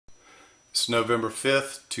It's November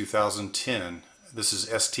 5th, 2010. This is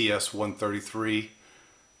STS 133,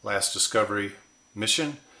 Last Discovery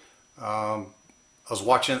Mission. I was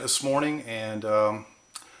watching it this morning and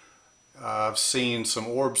I've seen some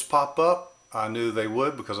orbs pop up. I knew they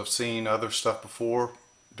would because I've seen other stuff before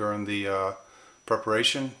during the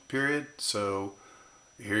preparation period. So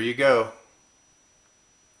here you go.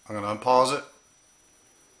 I'm going to unpause it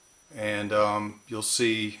and you'll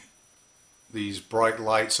see these bright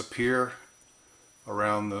lights appear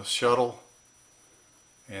around the shuttle,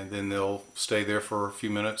 and then they'll stay there for a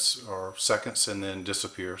few minutes or seconds and then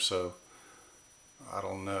disappear. So I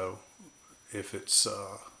don't know if it's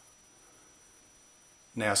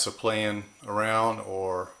NASA playing around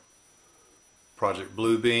or Project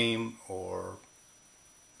Bluebeam or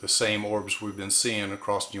the same orbs we've been seeing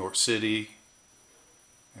across New York City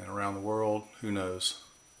and around the world. Who knows?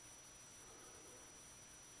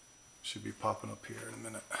 Should be popping up here in a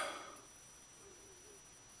minute.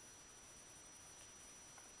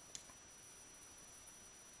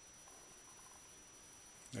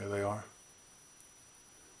 There they are.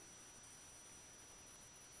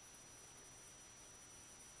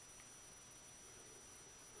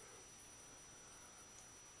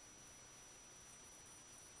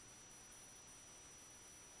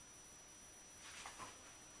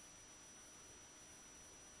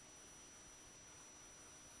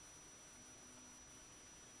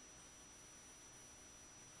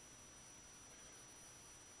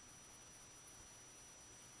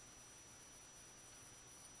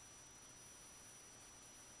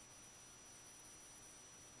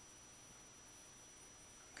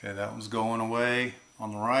 Okay, that one's going away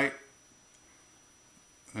on the right,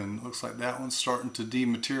 and it looks like that one's starting to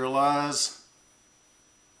dematerialize.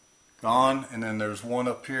 Gone. And then there's one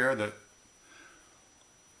up here that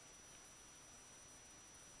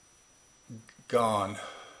gone.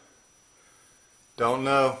 Don't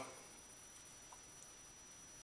know.